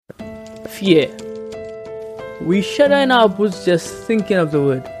Fear. We shudder in our boots just thinking of the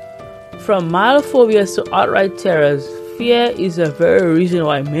word. From mild phobias to outright terrors, fear is the very reason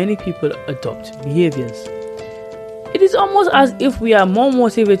why many people adopt behaviors. It is almost as if we are more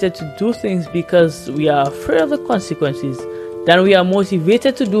motivated to do things because we are afraid of the consequences than we are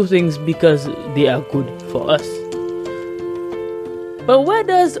motivated to do things because they are good for us. But where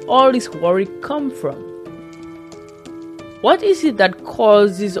does all this worry come from? What is it that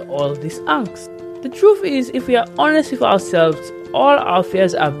causes all this angst? The truth is, if we are honest with ourselves, all our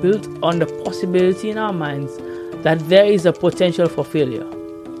fears are built on the possibility in our minds that there is a potential for failure.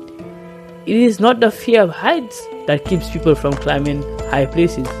 It is not the fear of heights that keeps people from climbing high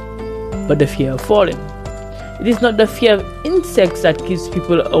places, but the fear of falling. It is not the fear of insects that keeps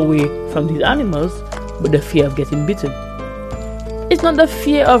people away from these animals, but the fear of getting bitten. It's not the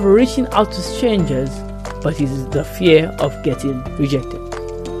fear of reaching out to strangers, but it is the fear of getting rejected.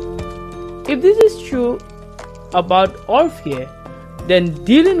 If this is true about all fear, then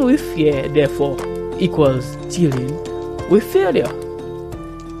dealing with fear, therefore, equals dealing with failure.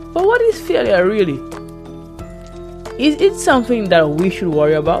 But what is failure really? Is it something that we should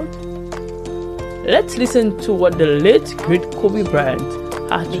worry about? Let's listen to what the late great Kobe Bryant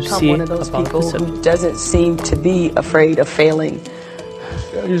had to say one of those about people the subject. who doesn't seem to be afraid of failing.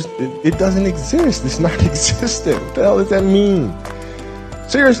 It doesn't exist. It's not existent. What the hell does that mean?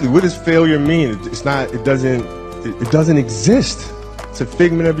 Seriously, what does failure mean? It doesn't exist. It's a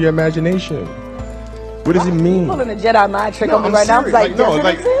figment of your imagination. What does it mean? You're pulling a Jedi mind trick on me right now. I was like, does it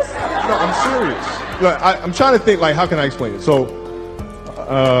exist? No, I'm serious. Look, I'm trying to think, like, how can I explain it? So,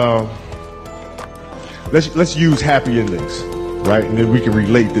 let's use happy endings, right? And then we can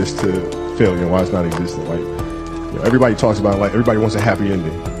relate this to failure and why it's not existent. Like, you know, everybody talks about, like, everybody wants a happy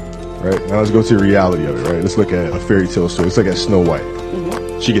ending, right? Now let's go to the reality of it, right? Let's look at a fairy tale story. Let's look at Snow White.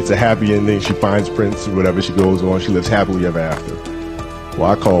 Mm-hmm. She gets a happy ending. She finds Prince or whatever. She goes on. She lives happily ever after.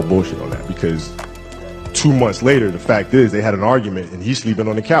 Well, I call bullshit on that because 2 months later, the fact is they had an argument and he's sleeping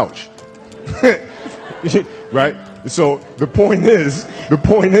on the couch. Right? So the point is,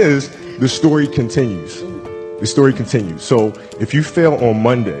 the story continues. The story continues. So if you fail on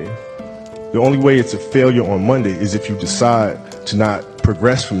Monday, the only way it's a failure on Monday is if you decide to not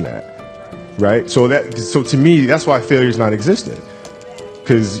progress from that. Right? So to me, that's why failure is not existent.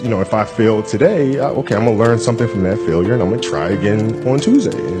 Because, you know, if I fail today, okay, I'm going to learn something from that failure and I'm going to try again on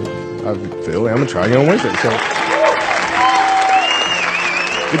Tuesday. And I failed, I'm going to try again on Wednesday. So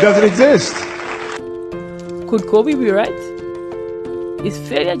it doesn't exist. Could Kobe be right? Is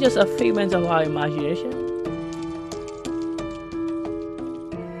failure just a figment of our imagination?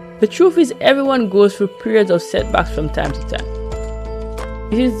 The truth is, everyone goes through periods of setbacks from time to time.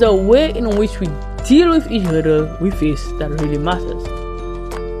 It is the way in which we deal with each hurdle we face that really matters.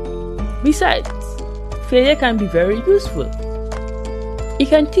 Besides, failure can be very useful. It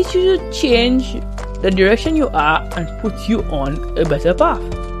can teach you to change the direction you are and put you on a better path.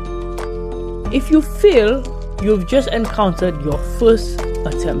 If you fail, you've just encountered your first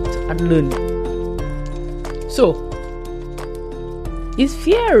attempt at learning. So, is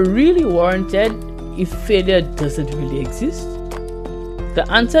fear really warranted if failure doesn't really exist? The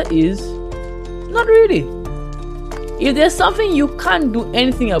answer is not really. If there's something you can't do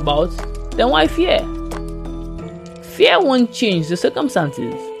anything about, then why fear? Fear won't change the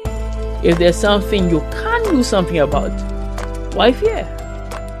circumstances. If there's something you can't do something about, why fear?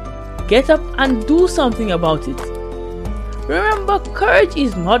 Get up and do something about it. Remember, courage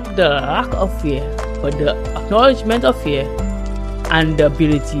is not the lack of fear, but the acknowledgement of fear and the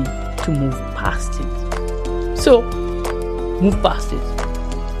ability to move past it. So, move past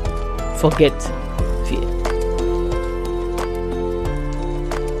it. Forget